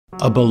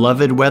A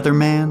beloved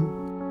weatherman,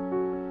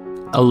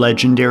 a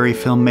legendary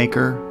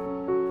filmmaker,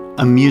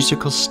 a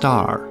musical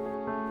star,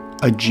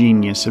 a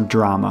genius of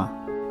drama,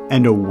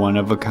 and a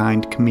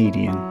one-of-a-kind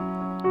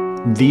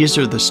comedian. These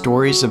are the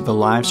stories of the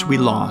lives we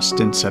lost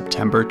in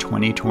September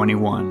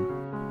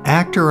 2021.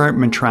 Actor Art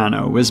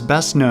Metrano was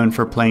best known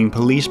for playing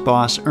police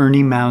boss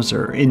Ernie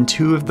Mauser in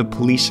 2 of the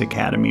Police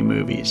Academy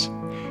movies.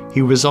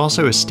 He was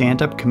also a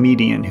stand-up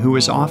comedian who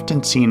was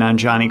often seen on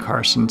Johnny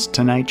Carson's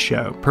Tonight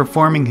Show,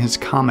 performing his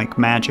comic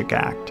magic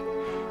act.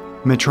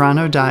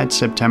 Metrano died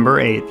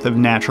September 8th of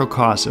natural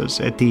causes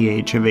at the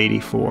age of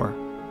 84.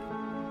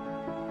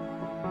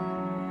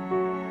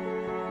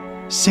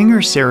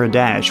 Singer Sarah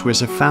Dash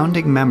was a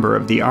founding member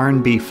of the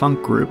R&B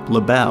funk group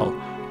Labelle,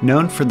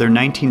 known for their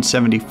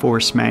 1974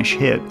 smash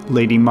hit,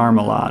 Lady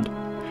Marmalade.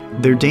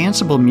 Their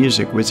danceable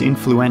music was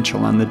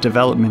influential on the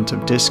development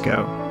of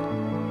disco.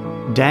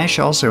 Dash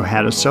also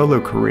had a solo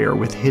career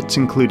with hits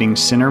including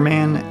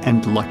Sinnerman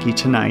and Lucky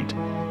Tonight.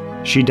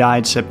 She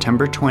died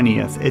September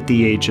 20th at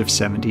the age of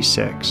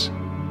 76.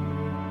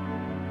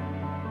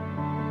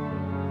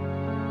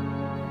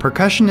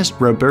 Percussionist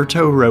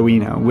Roberto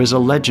Roena was a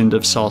legend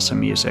of salsa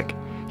music.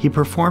 He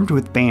performed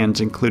with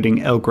bands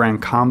including El Gran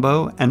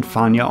Combo and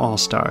Fania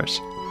All-Stars.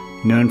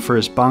 Known for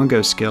his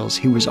bongo skills,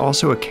 he was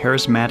also a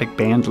charismatic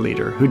band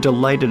leader who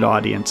delighted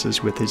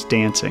audiences with his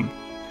dancing.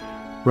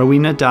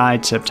 Roena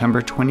died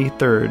September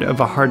 23rd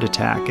of a heart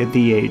attack at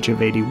the age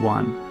of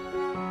 81.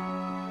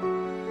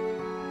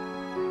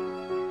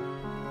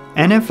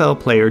 NFL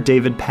player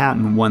David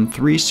Patten won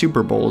 3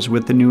 Super Bowls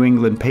with the New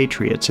England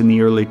Patriots in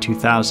the early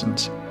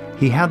 2000s.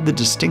 He had the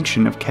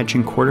distinction of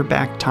catching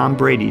quarterback Tom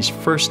Brady's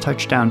first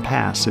touchdown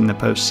pass in the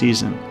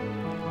postseason.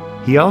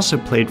 He also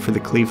played for the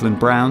Cleveland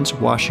Browns,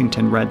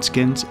 Washington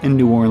Redskins, and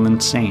New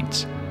Orleans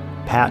Saints.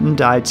 Patten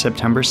died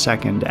September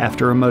 2nd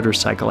after a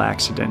motorcycle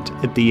accident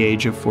at the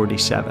age of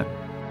 47.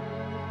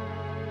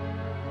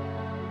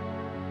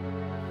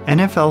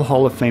 NFL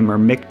Hall of Famer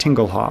Mick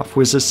Tingelhoff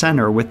was a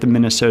center with the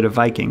Minnesota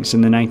Vikings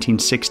in the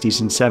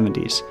 1960s and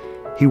 70s.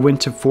 He went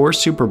to 4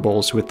 Super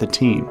Bowls with the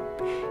team.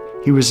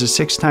 He was a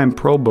 6-time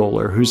Pro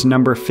Bowler whose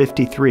number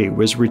 53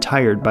 was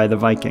retired by the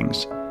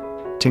Vikings.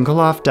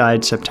 Tingelhoff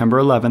died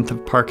September 11th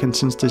of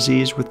Parkinson's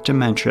disease with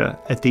dementia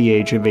at the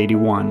age of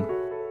 81.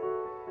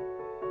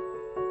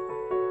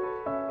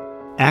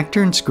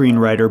 Actor and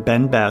screenwriter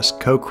Ben Best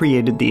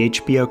co-created the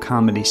HBO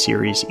comedy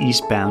series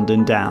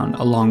Eastbound Down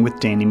along with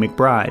Danny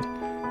McBride.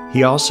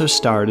 He also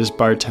starred as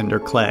bartender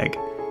Clegg.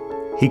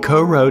 He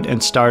co-wrote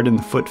and starred in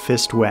The Foot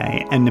Fist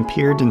Way and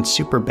appeared in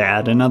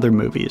Superbad and other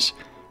movies.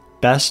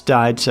 Best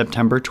died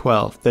September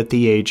 12th at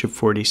the age of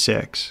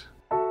 46.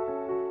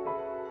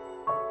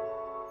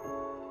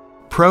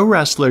 Pro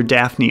wrestler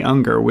Daffney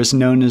Unger was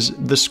known as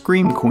the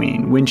Scream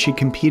Queen when she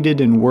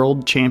competed in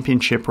World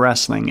Championship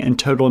Wrestling and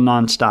Total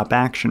Nonstop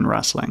Action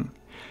Wrestling.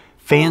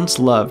 Fans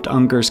loved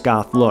Unger's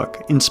goth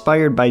look,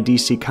 inspired by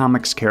DC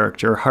Comics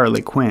character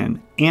Harley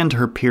Quinn, and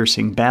her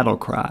piercing battle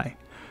cry.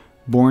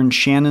 Born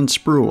Shannon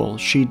Spruill,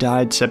 she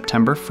died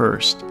September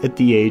 1st at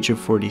the age of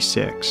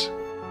 46.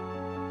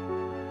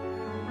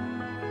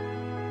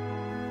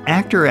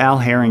 Actor Al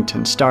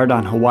Harrington starred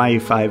on Hawaii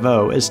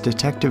Five-0 as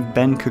Detective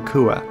Ben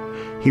Kukua.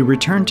 He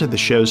returned to the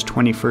show's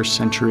 21st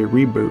Century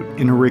reboot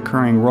in a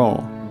recurring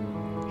role.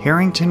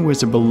 Harrington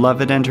was a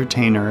beloved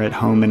entertainer at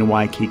home in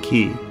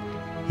Waikiki.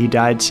 He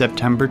died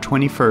September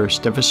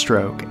 21st of a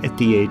stroke at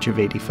the age of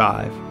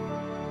 85.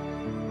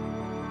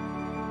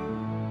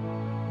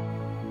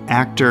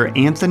 Actor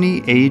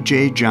Anthony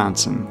A.J.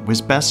 Johnson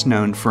was best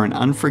known for an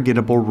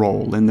unforgettable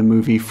role in the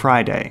movie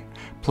Friday,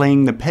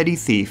 playing the petty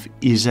thief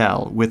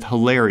Ezel with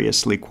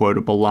hilariously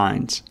quotable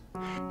lines.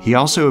 He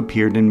also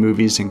appeared in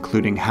movies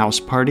including House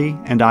Party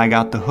and I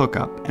Got the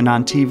Hookup, and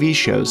on TV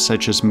shows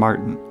such as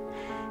Martin.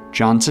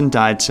 Johnson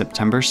died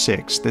September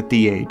 6th at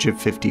the age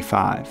of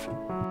 55.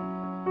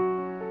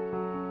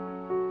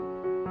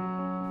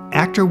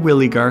 Actor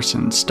Willie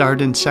Garson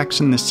starred in Sex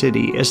and the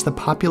City as the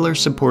popular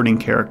supporting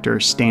character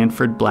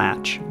Stanford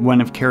Blatch, one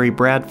of Carrie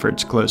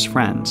Bradford's close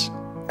friends.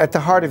 At the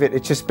heart of it,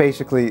 it's just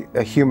basically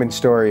a human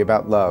story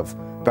about love,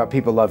 about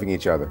people loving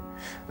each other,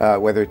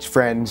 whether it's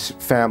friends,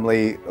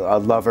 family, a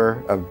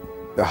lover,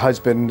 a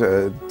husband,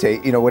 a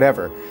date,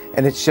 whatever.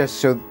 And it's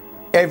just so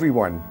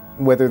everyone,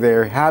 whether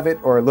they have it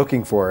or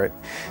looking for it,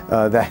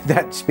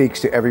 that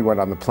speaks to everyone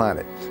on the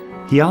planet.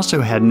 He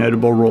also had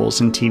notable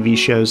roles in TV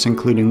shows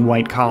including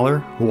White Collar,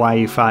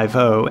 Hawaii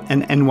Five-0,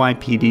 and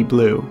NYPD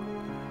Blue.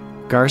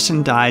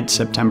 Garson died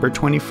September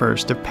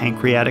 21st of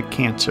pancreatic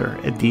cancer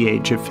at the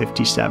age of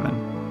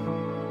 57.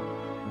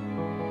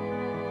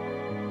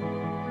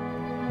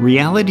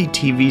 Reality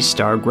TV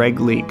star Gregg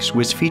Leakes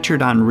was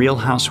featured on Real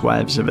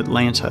Housewives of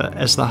Atlanta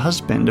as the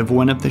husband of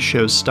one of the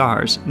show's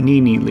stars,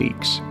 Nene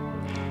Leakes.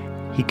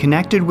 He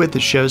connected with the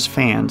show's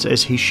fans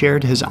as he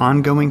shared his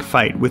ongoing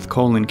fight with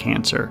colon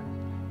cancer.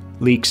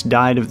 Leakes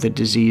died of the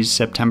disease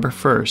September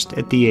 1st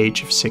at the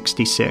age of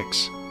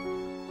 66.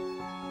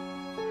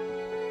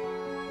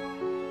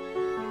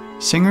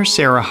 Singer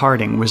Sarah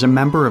Harding was a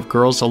member of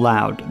Girls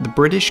Aloud. The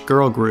British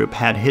girl group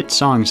had hit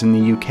songs in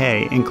the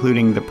UK,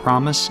 including The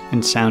Promise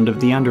and Sound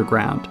of the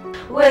Underground.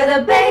 Where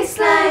the bass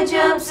line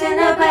jumps in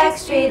a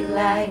backstreet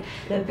light,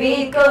 the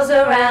beat goes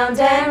around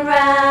and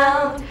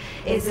round.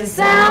 It's the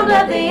sound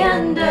of the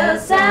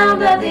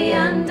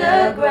underground.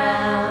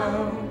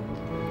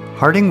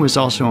 Harding was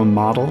also a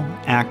model,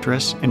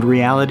 actress, and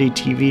reality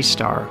TV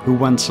star who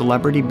won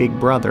Celebrity Big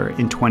Brother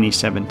in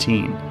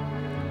 2017.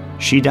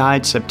 She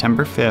died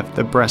September 5th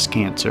of breast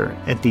cancer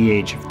at the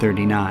age of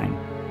 39.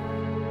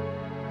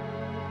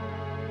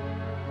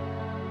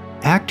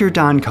 Actor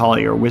Don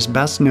Collier was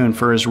best known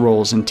for his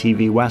roles in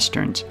TV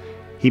westerns.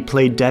 He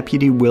played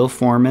Deputy Will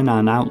Foreman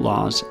on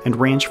Outlaws and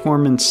Ranch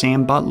Foreman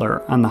Sam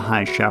Butler on the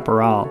High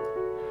Chaparral.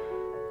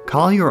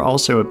 Collier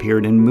also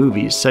appeared in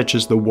movies such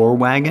as The War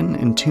Wagon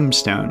and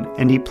Tombstone,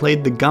 and he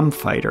played the gum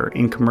fighter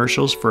in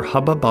commercials for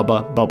Hubba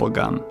Bubba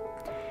Bubblegum.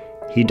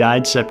 He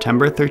died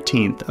September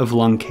 13th of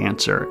lung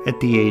cancer at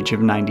the age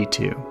of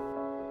 92.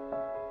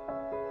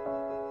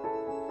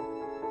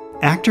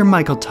 Actor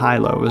Michael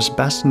Tylo was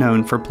best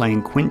known for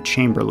playing Quint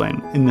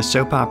Chamberlain in the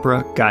soap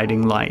opera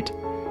Guiding Light.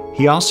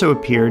 He also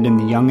appeared in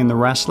The Young and the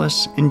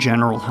Restless and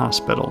General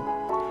Hospital.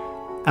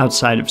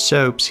 Outside of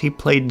soaps, he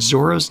played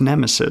Zorro's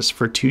nemesis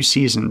for 2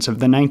 seasons of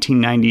the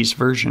 1990s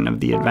version of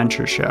The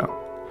Adventure Show.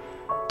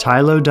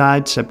 Tylo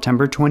died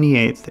September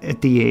 28th at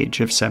the age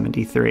of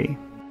 73.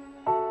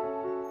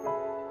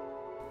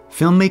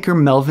 Filmmaker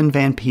Melvin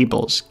Van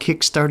Peebles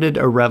kickstarted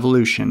a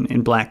revolution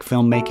in black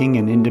filmmaking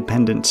and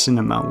independent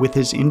cinema with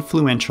his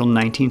influential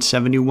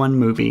 1971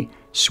 movie,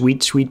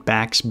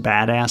 Sweetback's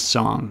Baadasssss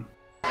Song.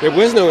 There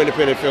was no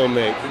independent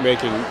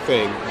filmmaking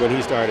thing when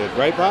he started,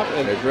 right, Pop?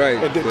 And, that's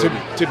right.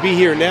 And to be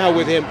here now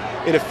with him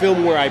in a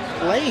film where I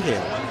play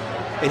him,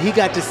 and he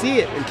got to see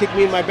it and kick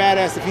me in my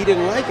badass if he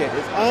didn't like it,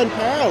 it's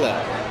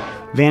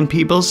unparalleled. Van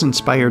Peebles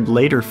inspired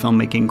later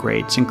filmmaking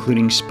greats,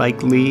 including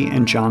Spike Lee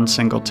and John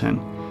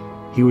Singleton.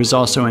 He was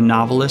also a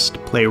novelist,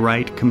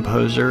 playwright,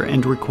 composer,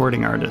 and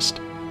recording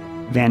artist.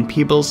 Van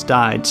Peebles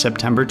died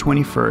September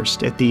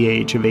 21st at the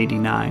age of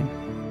 89.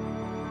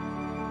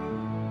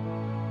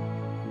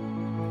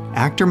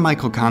 Actor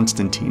Michael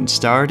Constantine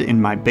starred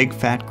in My Big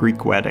Fat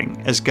Greek Wedding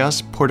as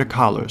Gus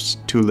Portokalos,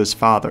 Tula's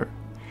father.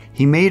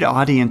 He made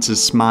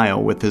audiences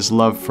smile with his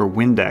love for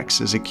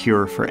Windex as a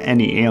cure for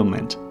any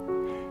ailment.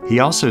 He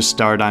also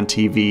starred on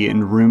TV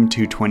in Room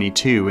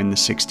 222 in the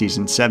 60s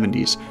and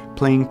 70s,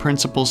 playing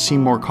Principal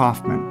Seymour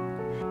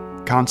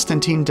Kaufman.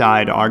 Constantine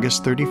died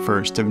August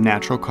 31st of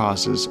natural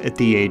causes at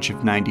the age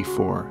of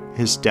 94.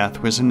 His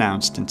death was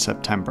announced in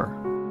September.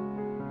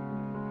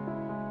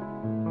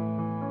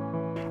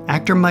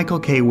 Actor Michael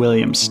K.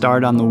 Williams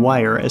starred on The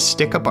Wire as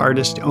stick-up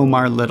artist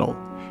Omar Little.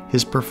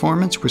 His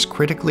performance was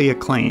critically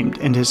acclaimed,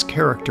 and his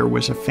character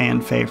was a fan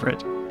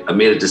favorite. I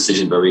made a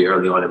decision very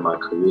early on in my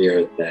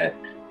career that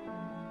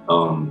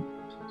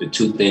the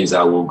 2 things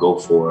I will go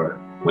for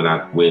when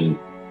I'm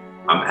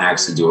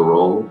asked to do a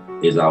role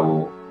is I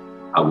will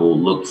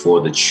look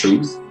for the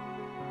truth,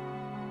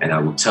 and I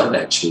will tell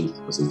that truth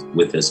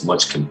with as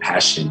much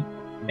compassion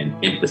and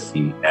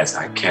empathy as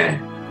I can.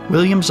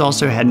 Williams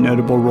also had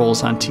notable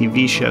roles on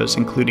TV shows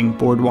including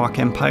Boardwalk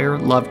Empire,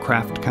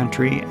 Lovecraft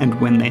Country, and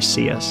When They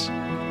See Us.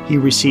 He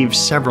received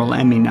several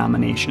Emmy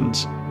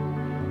nominations.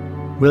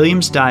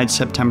 Williams died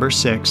September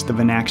 6th of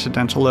an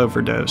accidental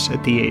overdose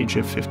at the age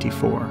of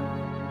 54.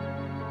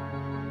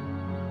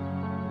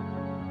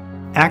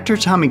 Actor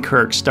Tommy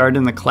Kirk starred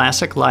in the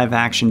classic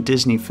live-action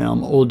Disney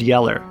film Old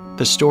Yeller.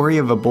 The story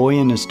of a boy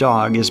and his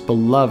dog is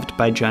beloved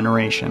by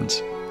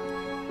generations.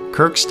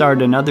 Kirk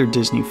starred in other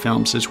Disney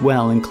films as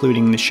well,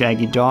 including The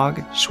Shaggy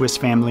Dog, Swiss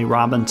Family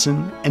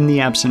Robinson, and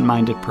The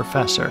Absent-Minded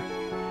Professor.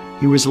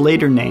 He was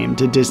later named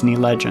a Disney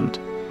legend.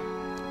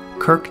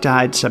 Kirk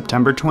died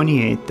September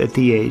 28th at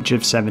the age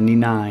of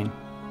 79.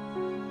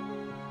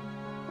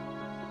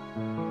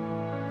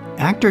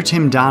 Actor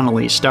Tim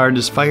Donnelly starred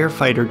as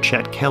firefighter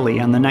Chet Kelly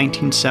on the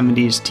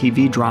 1970s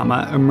TV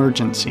drama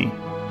Emergency.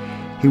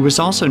 He was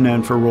also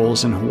known for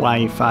roles in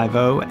Hawaii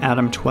Five-0,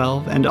 Adam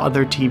 12, and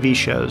other TV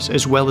shows,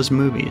 as well as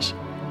movies.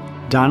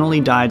 Donnelly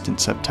died in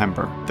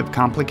September of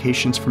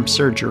complications from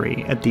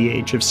surgery at the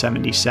age of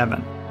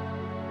 77.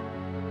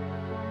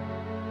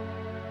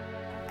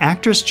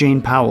 Actress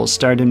Jane Powell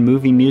starred in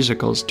movie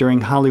musicals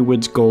during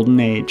Hollywood's golden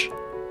age.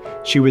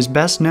 She was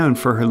best known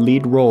for her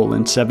lead role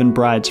in 7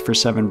 Brides for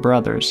 7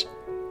 Brothers.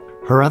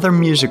 Her other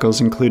musicals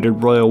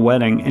included Royal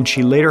Wedding, and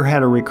she later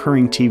had a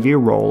recurring TV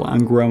role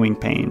on Growing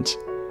Pains.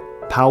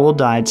 Powell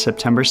died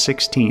September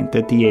 16th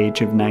at the age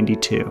of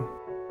 92.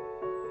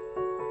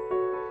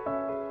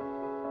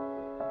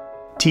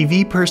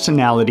 TV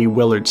personality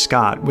Willard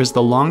Scott was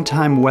the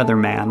longtime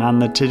weatherman on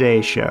The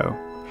Today Show.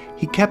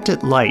 He kept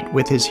it light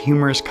with his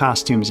humorous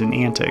costumes and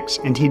antics,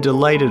 and he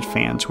delighted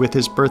fans with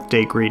his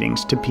birthday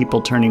greetings to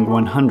people turning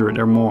 100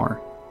 or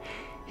more.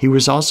 He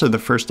was also the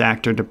first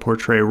actor to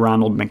portray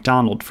Ronald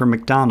McDonald for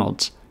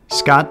McDonald's.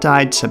 Scott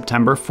died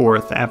September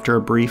 4th after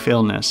a brief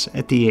illness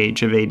at the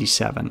age of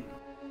 87.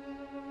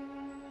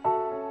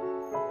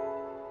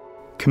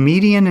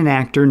 Comedian and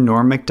actor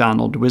Norm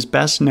Macdonald was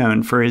best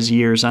known for his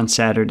years on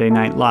Saturday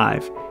Night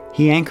Live.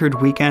 He anchored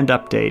Weekend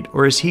Update,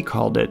 or as he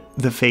called it,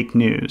 the fake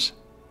news.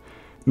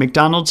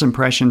 Macdonald's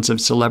impressions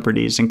of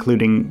celebrities,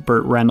 including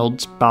Burt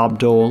Reynolds, Bob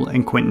Dole,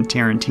 and Quentin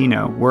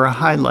Tarantino, were a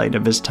highlight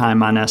of his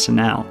time on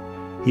SNL.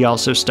 He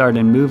also starred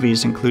in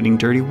movies including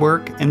Dirty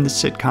Work and the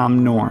sitcom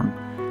Norm.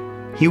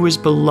 He was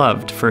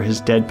beloved for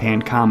his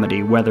deadpan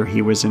comedy, whether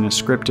he was in a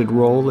scripted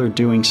role or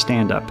doing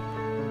stand-up.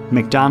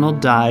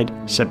 Macdonald died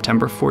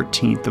September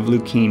 14th of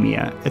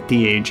leukemia at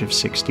the age of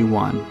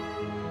 61.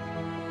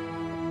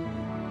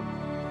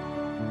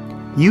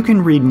 You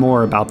can read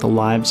more about the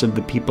lives of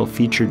the people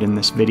featured in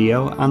this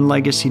video on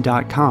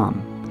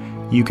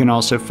Legacy.com. You can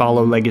also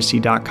follow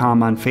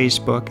Legacy.com on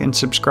Facebook and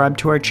subscribe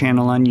to our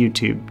channel on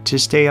YouTube to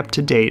stay up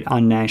to date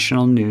on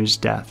national news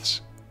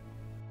deaths.